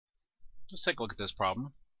Let's take a look at this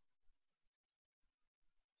problem.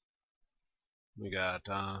 We got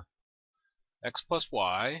x plus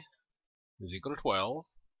y is equal to 12,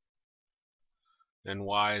 and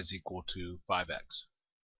y is equal to 5x.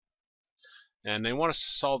 And they want us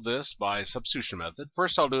to solve this by substitution method.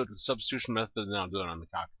 First I'll do it with the substitution method, and then I'll do it on the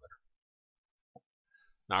calculator.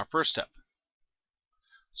 Now our first step.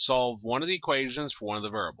 Solve one of the equations for one of the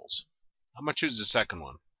variables. I'm going to choose the second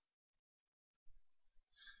one.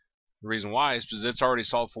 The reason why is because it's already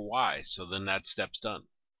solved for y, so then that step's done.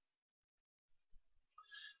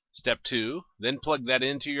 Step 2, then plug that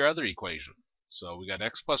into your other equation. So we got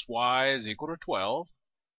x plus y is equal to 12.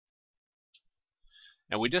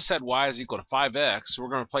 And we just said y is equal to 5x, so we're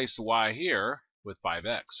going to replace the y here with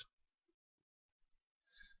 5x.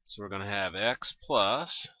 So we're going to have x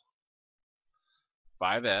plus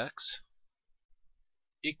 5x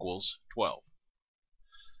equals 12.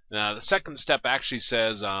 Now the second step actually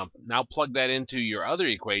says now plug that into your other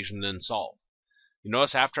equation and then solve. You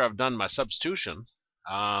notice after I've done my substitution,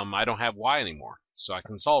 I don't have y anymore, so I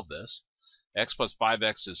can solve this. X plus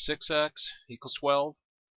 5x is 6x equals 12,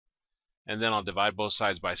 and then I'll divide both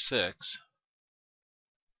sides by 6,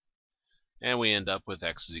 and we end up with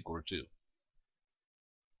x is equal to 2.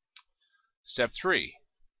 Step 3.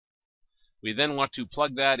 We then want to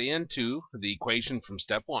plug that into the equation from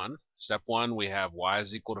step 1. Step 1, we have y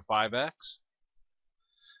is equal to 5x.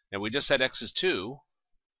 And we just said x is 2.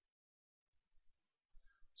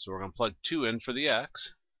 So we're going to plug 2 in for the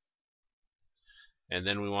x. And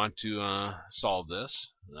then we want to solve this.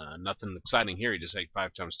 Nothing exciting here. You just take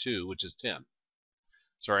 5 times 2, which is 10.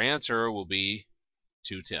 So our answer will be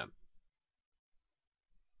 210.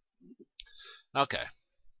 Okay.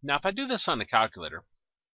 Now if I do this on the calculator,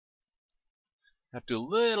 I have to do a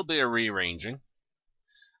little bit of rearranging.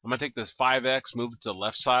 I'm going to take this 5x, move it to the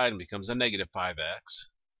left side, and becomes a negative 5x.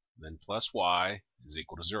 Then plus y is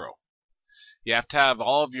equal to 0. You have to have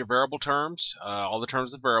all of your variable terms, all the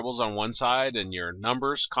terms of variables on one side, and your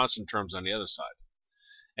numbers, constant terms on the other side.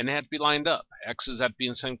 And they have to be lined up. X's have to be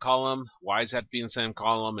in the same column, y's have to be in the same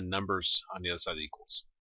column, and numbers on the other side of the equals.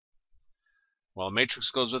 Well, the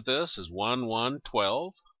matrix goes with this is 1, 1,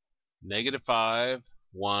 12, negative 5,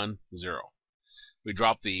 1, 0. We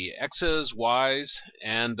drop the x's, y's,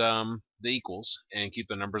 and the equals, and keep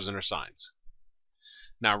the numbers in their signs.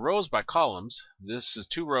 Now rows by columns, this is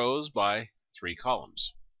 2 rows by 3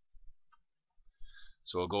 columns.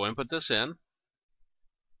 So we'll go input this in.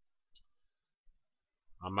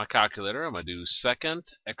 On my calculator, I'm going to do second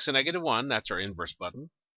x to negative 1, that's our inverse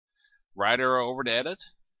button. Right arrow over to edit,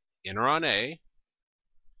 enter on A.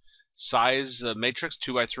 Size matrix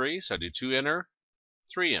 2 by 3, so I do 2 enter,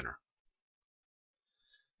 3 enter.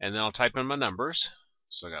 And then I'll type in my numbers.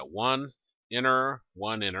 So I got 1 enter,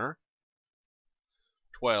 1 enter,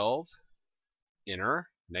 12 enter,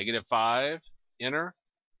 negative 5 enter,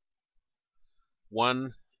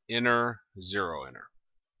 1 enter, 0 enter.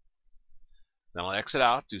 Then I'll exit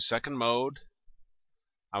out, do second mode.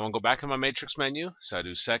 I want to go back in my matrix menu, so I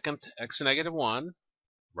do second x to negative 1,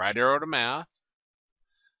 right arrow to math,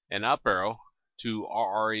 and up arrow to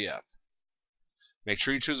RREF. Make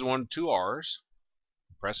sure you choose one of 2 R's.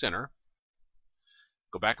 Press enter.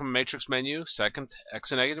 Go back in my matrix menu, second x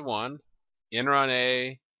to negative 1, enter on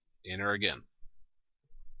A, enter again.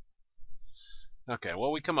 Okay,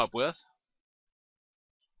 what we come up with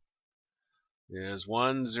is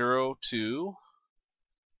 1, 0, 2,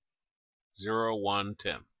 0, 1,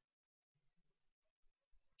 10.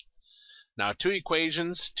 Now 2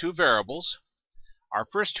 equations, 2 variables. Our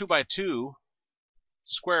first 2 by 2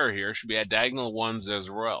 square here should be at diagonal ones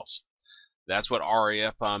everywhere else. That's what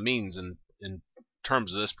REF means in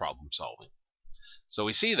terms of this problem solving. So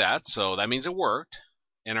we see that, so that means it worked.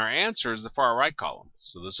 And our answer is the far right column.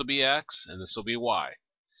 So this will be x, and this will be y.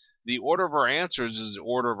 The order of our answers is the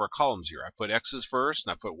order of our columns here. I put x's first,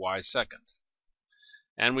 and I put y second.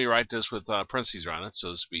 And we write this with parentheses around it,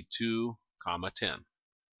 so this will be 2, 10.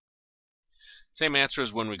 Same answer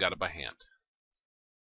as when we got it by hand.